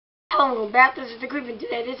Hello, back. This is the Creepin'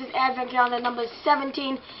 today. This is advent calendar number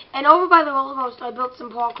 17, and over by the roller coaster I built some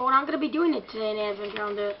parkour, and I'm going to be doing it today in advent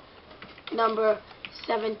calendar number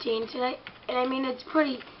 17 today. And I mean, it's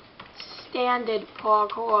pretty standard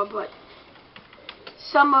parkour, but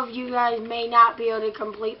some of you guys may not be able to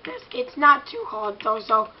complete this. It's not too hard though,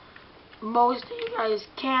 so most of you guys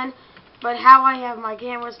can. But how I have my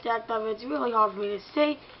camera stacked up, it's really hard for me to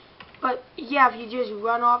see. But yeah, if you just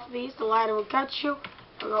run off these, the ladder will catch you.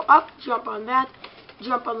 Go up, jump on that,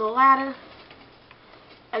 jump on the ladder,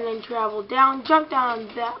 and then travel down. Jump down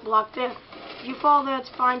on that block there. If you fall there, it's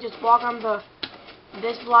fine. Just walk on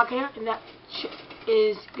this block here, and that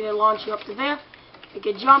is going to launch you up to there. You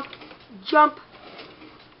can jump.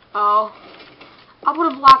 Oh, I'll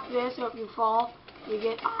put a block there, so if you fall, you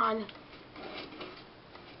get on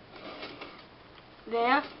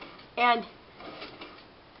there, and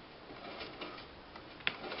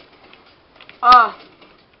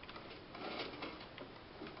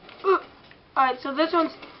alright, so this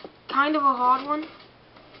one's kind of a hard one.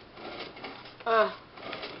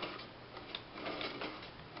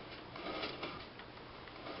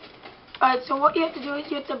 Alright, so what you have to do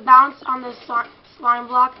is you have to bounce on the slime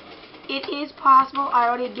block. It is possible. I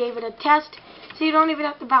already gave it a test, so you don't even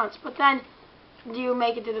have to bounce. But then you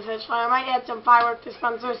make it to the finish line. I might add some firework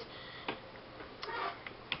dispensers.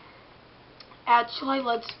 Actually,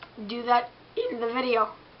 let's do that in the video.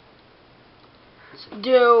 Let's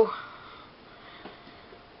do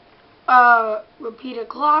repeat a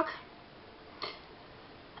clock.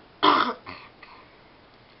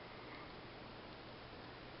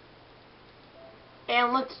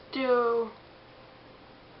 And let's do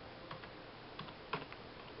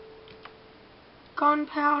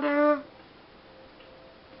gunpowder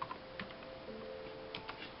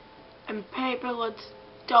and paper. Let's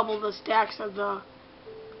double the stacks of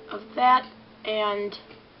that and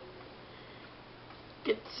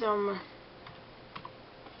get some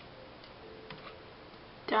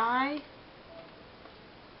dye.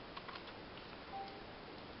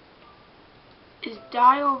 Is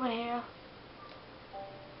dye over here?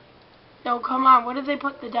 No, come on. Where did they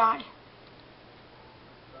put the dye?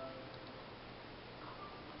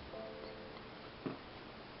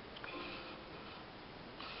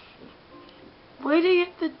 Where did you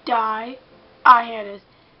get the dye? Ah, here it is.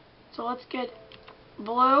 So let's get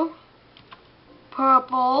blue,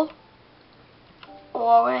 purple,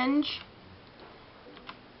 orange,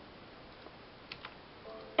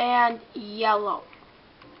 and yellow.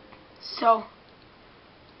 So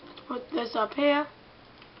let's put this up here.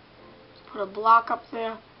 Let's put a block up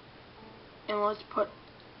there, and let's put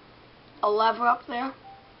a lever up there.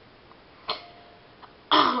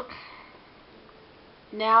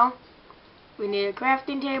 Now we need a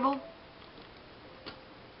crafting table.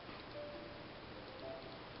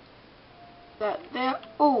 That there.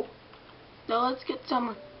 Oh, now let's get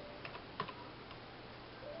some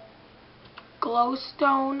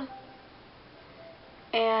glowstone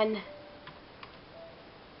and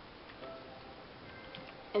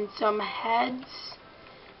some heads.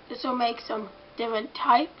 This will make some different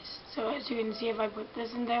types. So as you can see, if I put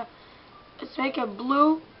this in there, let's make a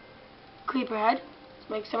blue creeper head. Let's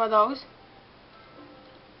make some of those.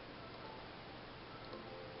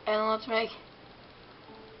 And let's make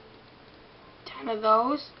 10 of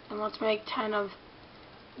those. And let's make 10 of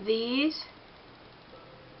these.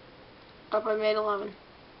 Up, I made 11.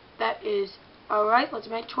 That is alright. Let's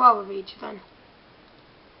make 12 of each then.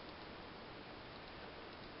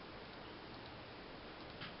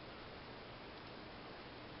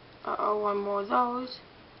 Uh-oh, one more of those.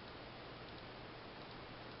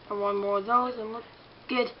 And one more of those. And let's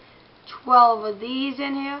get 12 of these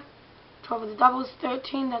in here. 12 of the doubles,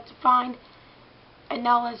 13, that's fine. And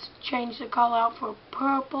now let's change the color out for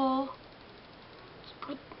purple.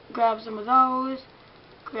 Let's grab some of those.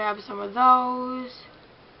 Grab some of those.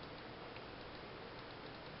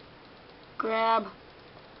 Grab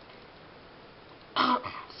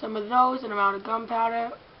some of those, and I'm out of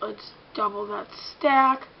gunpowder. Let's double that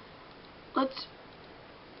stack. Let's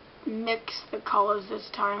mix the colors this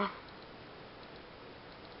time.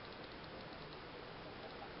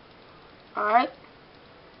 Alright.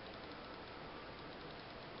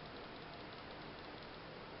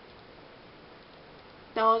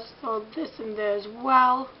 Now let's throw this in there as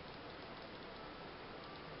well.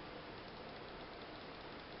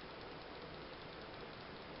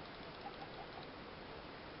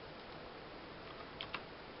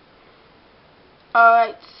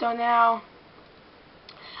 Alright, so now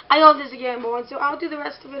I know this is getting boring, so I'll do the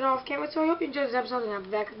rest of it off camera. So I hope you enjoyed this episode, and I'll be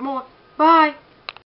back with more. Bye!